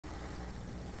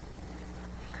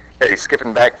Okay,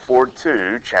 skipping back forward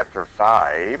to chapter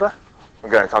 5, we're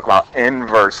going to talk about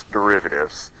inverse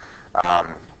derivatives.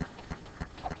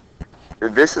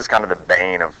 This is kind of the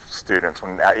bane of students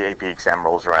when the AP exam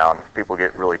rolls around. People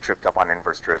get really tripped up on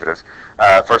inverse derivatives.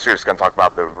 First, we're just going to talk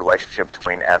about the relationship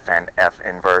between f and f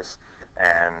inverse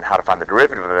and how to find the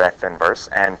derivative of f inverse.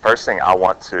 And first thing I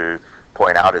want to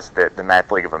point out is that the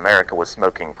Math League of America was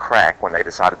smoking crack when they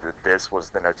decided that this was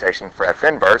the notation for f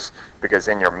inverse, because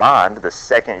in your mind, the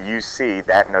second you see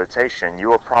that notation,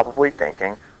 you are probably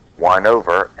thinking 1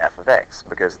 over f of x,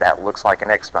 because that looks like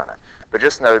an exponent. But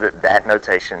just know that that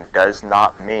notation does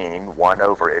not mean 1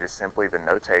 over. It is simply the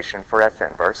notation for f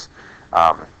inverse.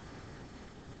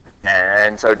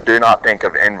 And so do not think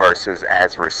of inverses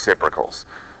as reciprocals.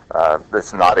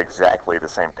 That's not exactly the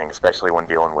same thing, especially when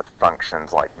dealing with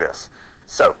functions like this.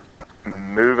 So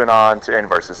moving on to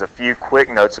inverses, a few quick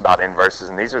notes about inverses,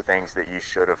 and these are things that you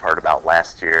should have heard about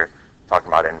last year, talking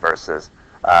about inverses.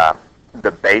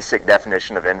 The basic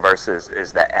definition of inverses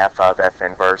is that f of f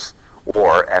inverse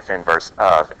or f inverse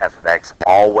of f of x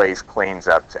always cleans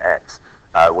up to x.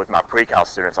 With my PreCal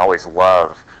students, I always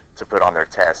love to put on their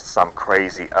test some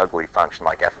crazy ugly function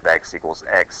like f of x equals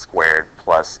x squared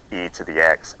plus e to the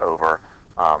x over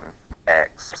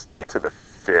x to the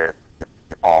 5th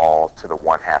all to the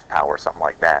 1/2 power, something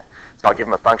like that. So I'll give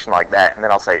them a function like that, and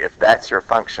then I'll say, if that's your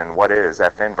function, what is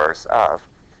f inverse of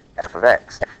f of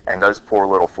x? And those poor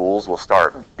little fools will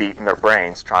start beating their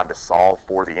brains trying to solve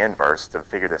for the inverse to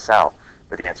figure this out.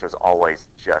 But the answer is always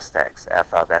just x.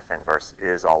 F of f inverse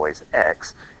is always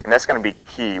x. And that's going to be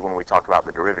key when we talk about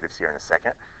the derivatives here in a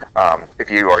second.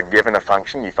 If you are given a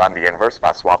function, you find the inverse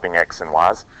by swapping x and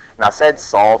y's. And I said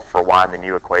solve for y in the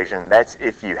new equation. That's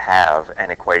if you have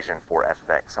an equation for f of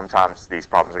x. Sometimes these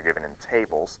problems are given in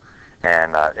tables.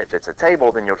 And if it's a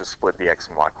table, then you'll just split the x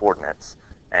and y coordinates,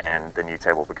 and the new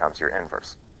table becomes your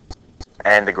inverse.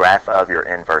 And the graph of your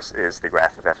inverse is the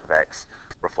graph of f of x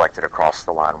reflected across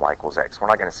the line y equals x. We're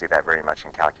not going to see that very much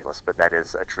in calculus, but that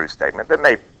is a true statement that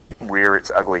may rear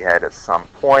its ugly head at some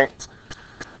point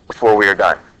before we are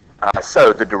done.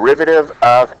 So the derivative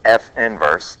of f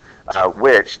inverse,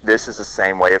 which this is the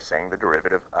same way of saying the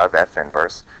derivative of f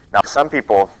inverse. Now some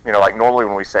people, like normally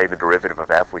when we say the derivative of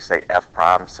f, we say f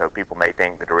prime, so people may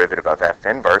think the derivative of f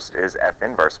inverse is f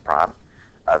inverse prime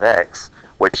of x,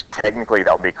 which technically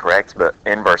that would be correct, but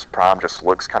inverse prime just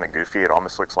looks kind of goofy. It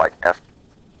almost looks like f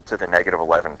to the negative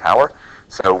 11 power.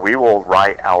 So we will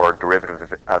write our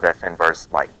derivative of f inverse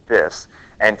like this.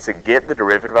 And to get the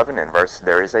derivative of an inverse,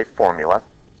 there is a formula.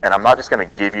 And I'm not just going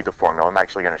to give you the formula. I'm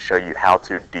actually going to show you how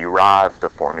to derive the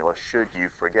formula should you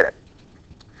forget it.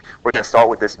 We're going to start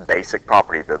with this basic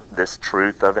property, this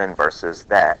truth of inverses,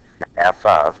 that f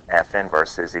of f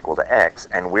inverse is equal to x.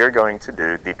 And we're going to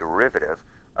do the derivative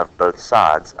of both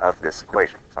sides of this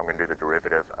equation. So I'm going to do the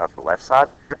derivative of the left side,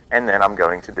 and then I'm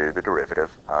going to do the derivative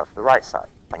of the right side.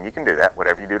 And you can do that.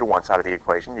 Whatever you do to one side of the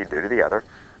equation, you do to the other.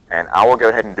 And I will go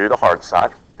ahead and do the hard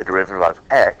side. The derivative of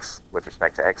x with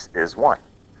respect to x is 1.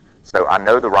 So I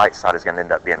know the right side is going to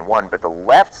end up being 1, but the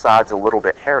left side's a little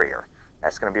bit hairier.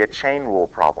 That's going to be a chain rule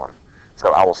problem.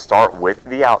 So I will start with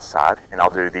the outside, and I'll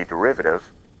do the derivative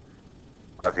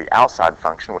of the outside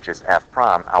function, which is f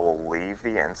prime. I will leave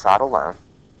the inside alone.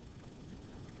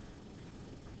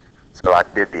 So I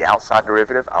did the outside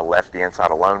derivative, I left the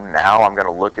inside alone. Now I'm going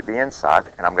to look at the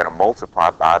inside, and I'm going to multiply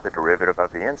by the derivative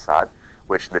of the inside,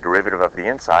 which the derivative of the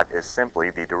inside is simply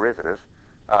the derivative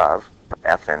of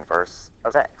f inverse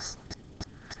of x.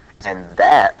 And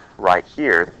that right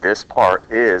here, this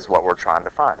part, is what we're trying to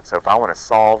find. So if I want to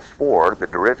solve for the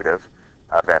derivative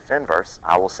of f inverse,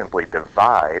 I will simply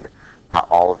divide by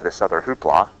all of this other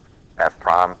hoopla, f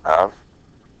prime of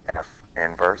f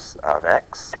inverse of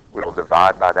x. We will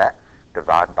divide by that.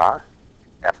 Divide by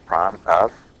f prime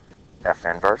of f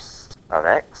inverse of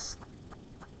x.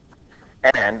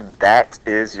 And that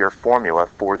is your formula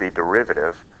for the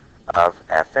derivative of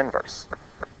f inverse.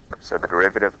 So the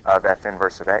derivative of f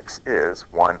inverse of x is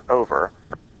 1 over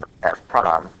f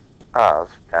prime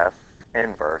of f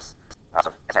inverse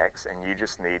of x. And you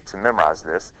just need to memorize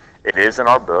this. It is in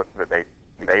our book, but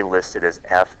they list it as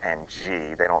f and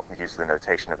g. They don't use the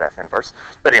notation of f inverse.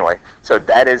 But anyway, so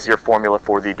that is your formula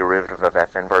for the derivative of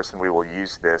f inverse, and we will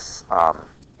use this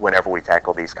whenever we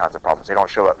tackle these kinds of problems. They don't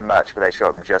show up much, but they show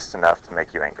up just enough to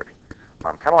make you angry.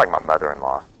 Kind of like my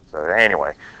mother-in-law. So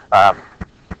anyway,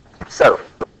 so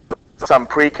some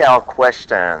pre-cal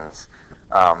questions.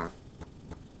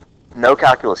 No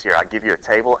calculus here. I give you a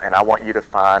table, and I want you to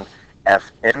find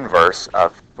f inverse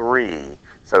of 3.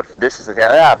 So if this is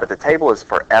but the table is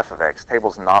for f of x. The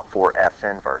table's not for f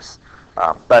inverse.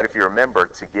 But if you remember,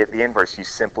 to get the inverse, you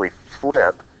simply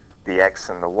flip the x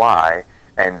and the y,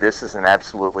 and this is an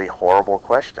absolutely horrible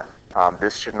question.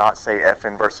 This should not say f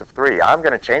inverse of 3. I'm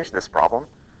going to change this problem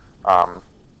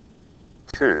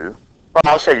to, well,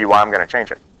 I'll show you why I'm going to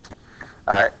change it.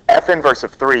 F inverse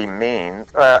of 3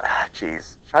 means,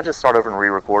 geez, should I just start over and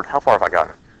re-record? How far have I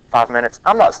gotten? 5 minutes?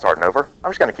 I'm not starting over.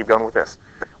 I'm just going to keep going with this.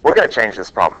 We're going to change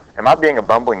this problem. Am I being a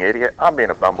bumbling idiot? I'm being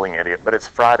a bumbling idiot, but it's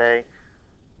Friday,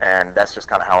 and that's just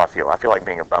kind of how I feel. I feel like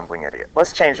being a bumbling idiot.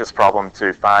 Let's change this problem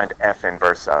to find f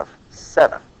inverse of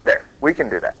 7. There, we can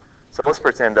do that. So let's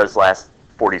pretend those last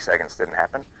 40 seconds didn't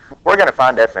happen. We're going to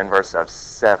find f inverse of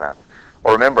 7.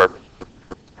 Well, remember,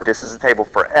 this is a table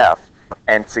for f,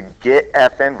 and to get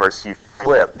f inverse, you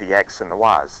flip the x and the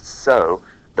y's. So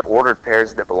the ordered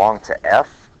pairs that belong to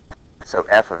f, so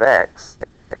f of x,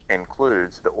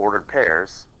 includes the ordered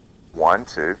pairs 1,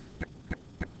 2,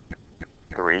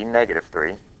 3, negative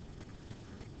 3,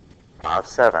 5,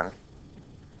 7,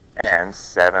 and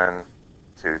 7,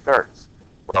 2/3.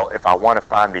 Well, if I want to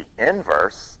find the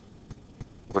inverse,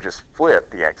 we'll just flip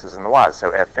the x's and the y's.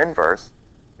 So f inverse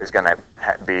is going to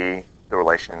be the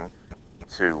relation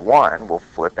to 1. We'll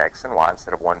flip x and y.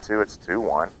 Instead of 1, 2, it's 2,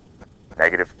 1.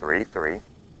 Negative 3, 3.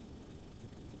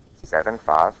 7,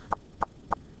 5.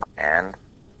 And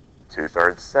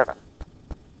 2/3, 7.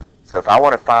 So if I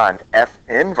want to find f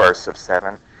inverse of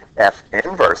 7, f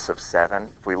inverse of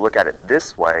 7, if we look at it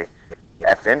this way,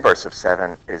 f inverse of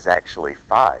 7 is actually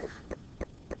 5.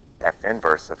 F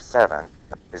inverse of 7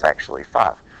 is actually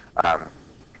 5.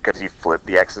 Because you flip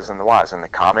the x's and the y's. And the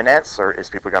common answer is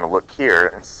people are going to look here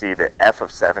and see that f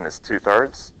of 7 is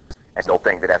 2/3, and they'll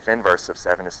think that f inverse of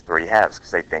 7 is 3/2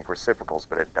 because they think reciprocals,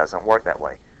 but it doesn't work that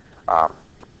way.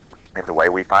 And the way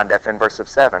we find f inverse of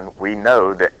 7, we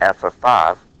know that f of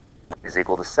 5 is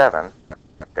equal to 7.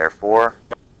 Therefore,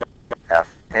 f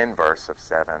inverse of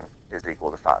 7 is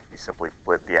equal to 5. You simply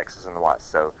flip the x's and the y's.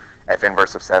 So f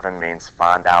inverse of 7 means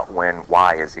find out when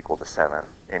y is equal to 7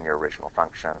 in your original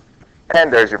function. And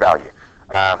there's your value.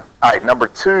 All right, number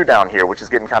 2 down here, which is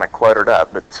getting kind of cluttered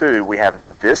up. But 2, we have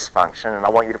this function, and I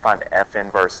want you to find f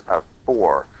inverse of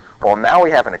 4. Well, now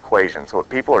we have an equation. So what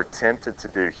people are tempted to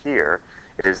do here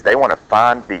is they want to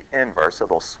find the inverse. So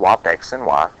they'll swap x and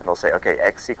y, and they'll say, okay,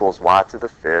 x equals y to the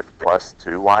 5th plus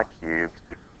 2y cubed,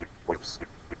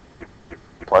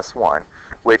 plus 1,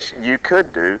 which you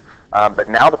could do. But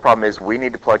now the problem is we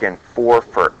need to plug in 4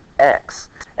 for x.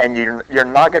 And you're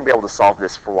not going to be able to solve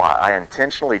this for y. I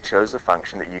intentionally chose a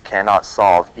function that you cannot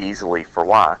solve easily for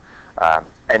y.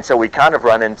 And so we kind of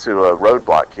run into a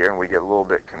roadblock here, and we get a little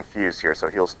bit confused here. So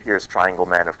here's Triangle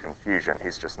Man of Confusion.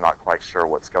 He's just not quite sure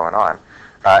what's going on.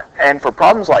 And for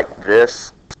problems like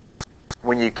this,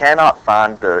 when you cannot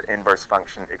find the inverse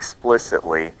function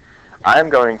explicitly, I'm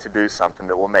going to do something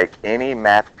that will make any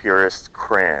math purist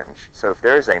cringe. So if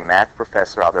there's a math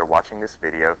professor out there watching this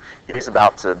video, he's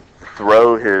about to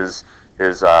throw his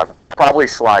probably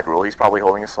slide rule. He's probably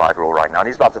holding a slide rule right now, and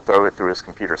he's about to throw it through his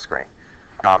computer screen.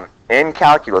 In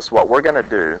calculus, what we're going to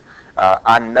do,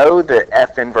 I know that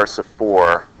f inverse of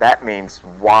 4, that means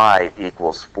y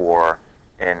equals 4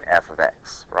 in f of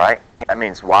x, right? That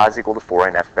means y is equal to 4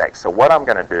 in f of x. So what I'm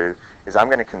going to do is I'm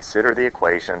going to consider the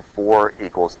equation 4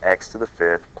 equals x to the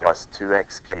 5th plus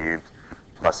 2x cubed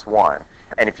plus 1.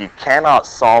 And if you cannot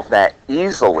solve that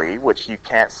easily, which you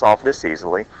can't solve this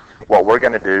easily, what we're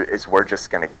going to do is we're just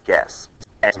going to guess.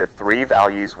 And the 3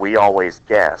 values we always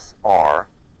guess are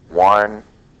 1,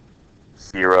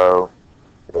 0,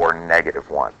 or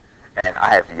 -1. And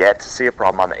I have yet to see a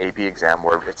problem on the AP exam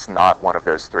where it's not one of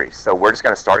those 3. So we're just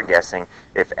going to start guessing.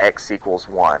 If x equals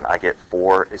 1, I get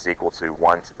 4 is equal to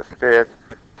 1 to the 5th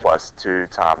plus 2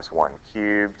 times 1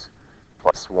 cubed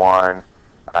plus 1.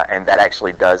 And that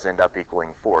actually does end up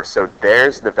equaling 4. So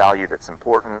there's the value that's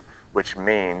important, which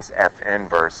means f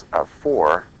inverse of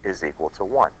 4 is equal to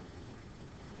 1.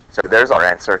 So there's our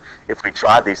answer. If we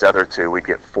tried these other 2, we'd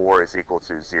get 4 is equal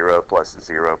to 0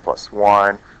 plus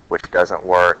 1, which doesn't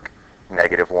work.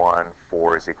 -1,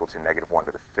 4 is equal to -1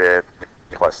 to the 5th,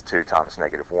 plus 2 times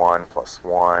 -1 plus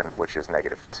 1, which is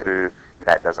 -2.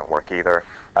 That doesn't work either.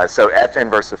 So f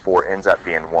inverse of 4 ends up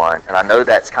being 1. And I know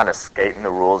that's kind of skating the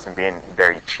rules and being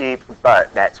very cheap,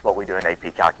 but that's what we do in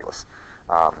AP Calculus.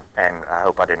 And I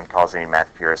hope I didn't cause any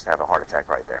math purists to have a heart attack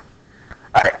right there.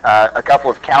 All right, a couple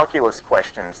of calculus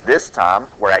questions. This time,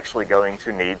 we're actually going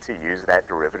to need to use that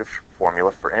derivative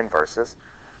formula for inverses.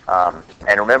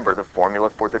 And remember, the formula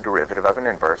for the derivative of an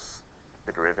inverse,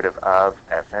 the derivative of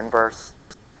f inverse,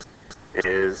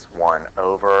 is 1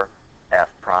 over f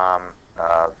prime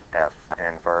of f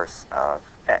inverse of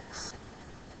x.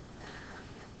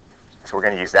 so we're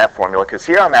going to use that formula, because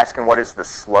here I'm asking what is the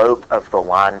slope of the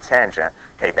line tangent.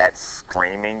 Okay, that's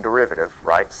screaming derivative,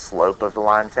 right? Slope of the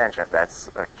line tangent. That's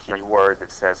a key word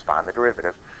that says find the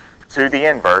derivative to the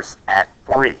inverse at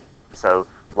 3. So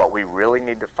what we really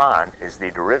need to find is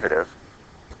the derivative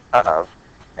of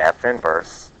f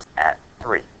inverse at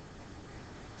 3.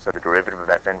 So the derivative of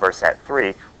f inverse at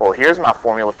 3, well, here's my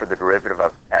formula for the derivative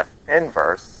of f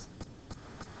inverse.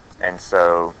 And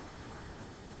so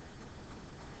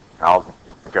I'll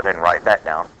go ahead and write that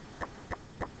down.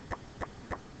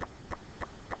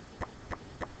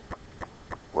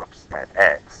 Whoops, at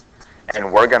x.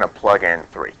 And we're going to plug in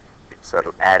 3.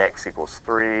 So at x equals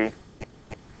 3,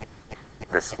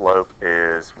 the slope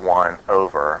is 1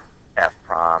 over f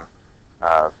prime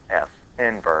of f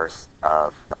inverse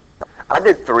of... I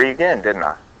did 3 again, didn't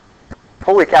I?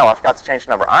 Holy cow, I forgot to change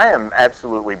the number. I am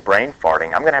absolutely brain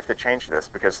farting. I'm going to have to change this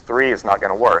because 3 is not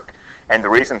going to work. And the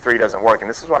reason 3 doesn't work, and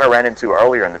this is what I ran into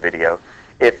earlier in the video,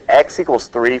 if x equals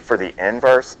 3 for the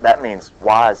inverse, that means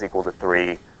y is equal to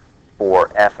 3 for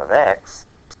f of x.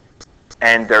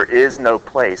 And there is no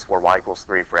place where y equals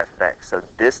 3 for f of x. So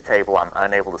this table, I'm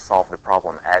unable to solve the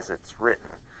problem as it's written,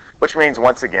 which means,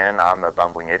 once again, I'm a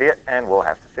bumbling idiot, and we'll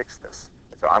have to fix this.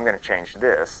 So I'm going to change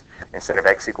this. Instead of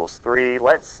x equals 3,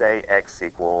 let's say x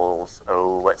equals,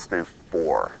 let's do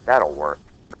 4. That'll work.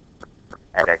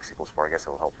 At x equals 4, I guess it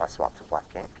will help if I swap to black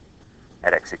ink.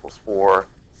 At x equals 4,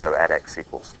 so at x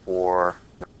equals 4,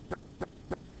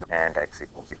 and x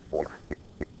equals 4.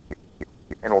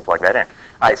 And we'll plug that in.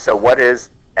 All right, so what is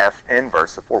f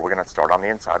inverse of 4? We're going to start on the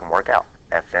inside and work out.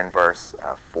 F inverse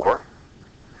of 4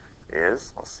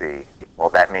 is, let's see, well,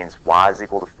 that means y is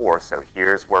equal to 4, so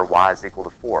here's where y is equal to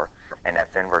 4, and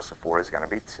f inverse of 4 is going to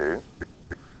be 2.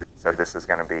 So this is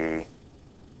going to be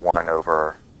 1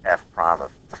 over f prime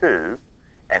of 2,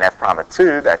 and f prime of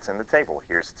 2, that's in the table.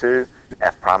 Here's 2,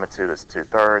 f prime of 2 is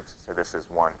 2/3, so this is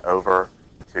 1 over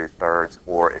 2/3,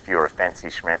 or if you're a fancy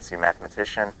schmancy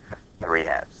mathematician,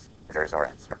 3/2. There's our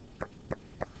answer.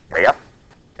 Yeah?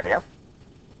 Yeah?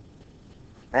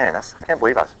 Man, I can't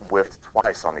believe I whiffed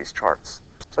twice on these charts.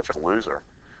 Such a loser.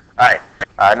 All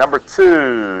right, number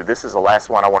 2. This is the last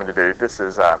one I wanted to do. This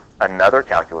is another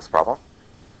calculus problem.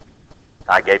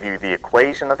 I gave you the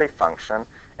equation of a function,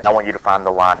 and I want you to find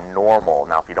the line normal.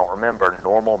 Now, if you don't remember,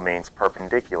 normal means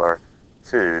perpendicular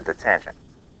to the tangent.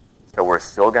 So we're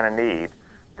still going to need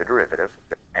the derivative,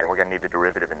 and we're going to need the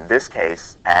derivative in this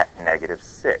case at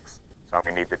 -6. So I'm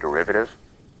going to need the derivative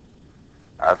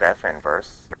of f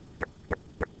inverse,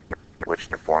 which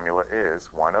the formula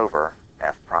is 1 over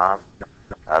f prime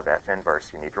of f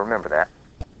inverse. You need to remember that.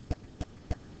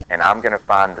 And I'm going to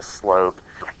find the slope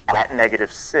at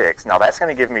 -6. Now, that's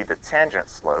going to give me the tangent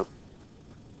slope.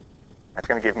 That's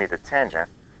going to give me the tangent.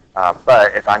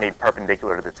 But if I need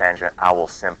perpendicular to the tangent, I will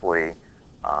simply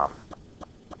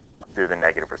do the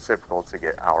negative reciprocal to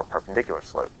get our perpendicular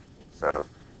slope. So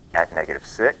at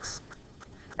 -6.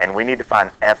 And we need to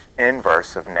find f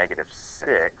inverse of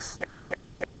 -6.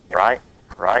 Right?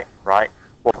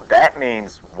 Well, that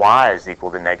means y is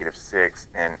equal to -6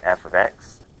 in f of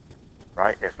x.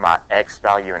 Right? If my x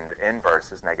value in the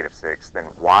inverse is -6, then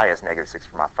y is -6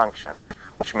 for my function,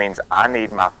 which means I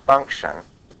need my function,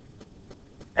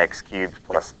 x cubed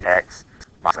plus x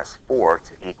minus 4,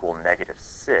 to equal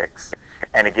 -6.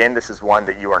 And again, this is one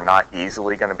that you are not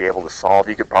easily going to be able to solve.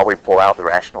 You could probably pull out the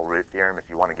rational root theorem if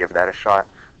you want to give that a shot.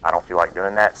 I don't feel like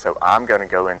doing that, so I'm going to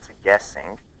go into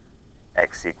guessing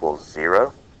x equals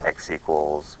 0, x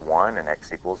equals 1, and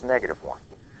x equals -1.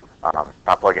 If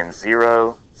I plug in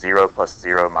 0, 0 plus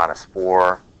 0 minus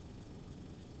 4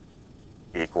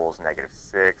 equals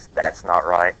 -6. That's not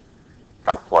right. If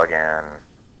I plug in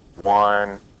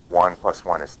 1, 1 plus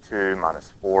 1 is 2,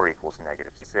 minus 4 equals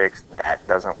 -6. That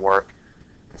doesn't work.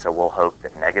 And so we'll hope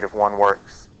that -1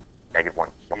 works.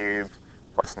 -1 cubed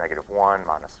plus -1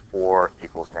 minus 4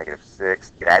 equals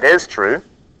 -6. That is true.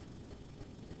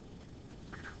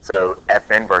 So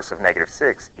f inverse of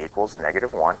 -6 equals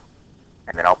 -1.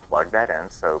 And then I'll plug that in.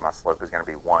 So my slope is going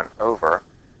to be 1 over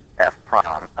f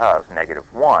prime of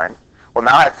 -1. Well,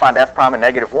 now I have to find f prime of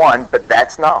 -1, but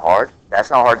that's not hard.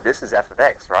 That's not hard. This is f of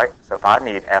x, right? So if I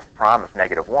need f prime of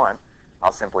 -1,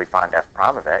 I'll simply find f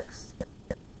prime of x,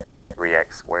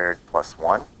 3x squared plus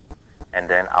 1. And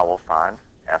then I will find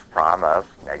f prime of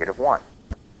 -1,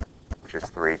 which is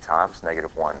 3 times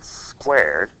 -1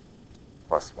 squared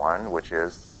plus 1, which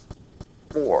is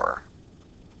 4.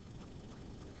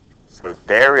 So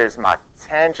there is my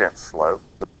tangent slope,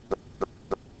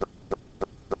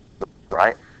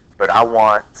 right? But I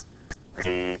want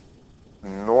the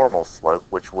normal slope,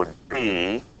 which would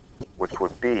be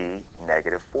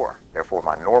 -4. Therefore,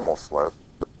 my normal slope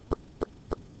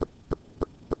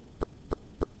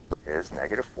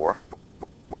negative 4.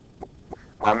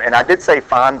 And I did say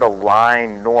find the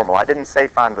line normal. I didn't say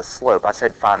find the slope. I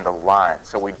said find the line.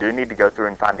 So we do need to go through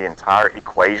and find the entire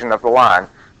equation of the line.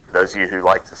 For those of you who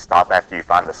like to stop after you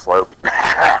find the slope.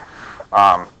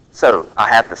 So I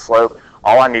have the slope.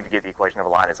 All I need to get the equation of a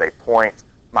line is a point.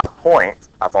 My point,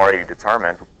 I've already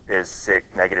determined, is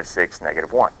negative 6,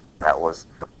 negative 1. That was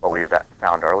what we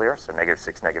found earlier. So negative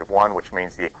 6, negative 1, which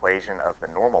means the equation of the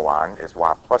normal line is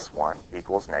y plus 1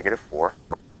 equals negative 4,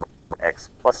 x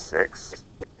plus 6,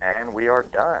 and we are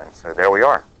done. So there we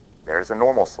are. There's a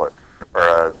normal slope,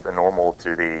 or the normal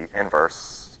to the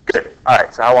inverse. Good. All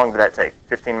right, so how long did that take?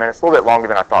 15 minutes? A little bit longer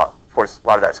than I thought. Of course, a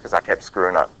lot of that's because I kept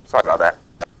screwing up. Sorry about that.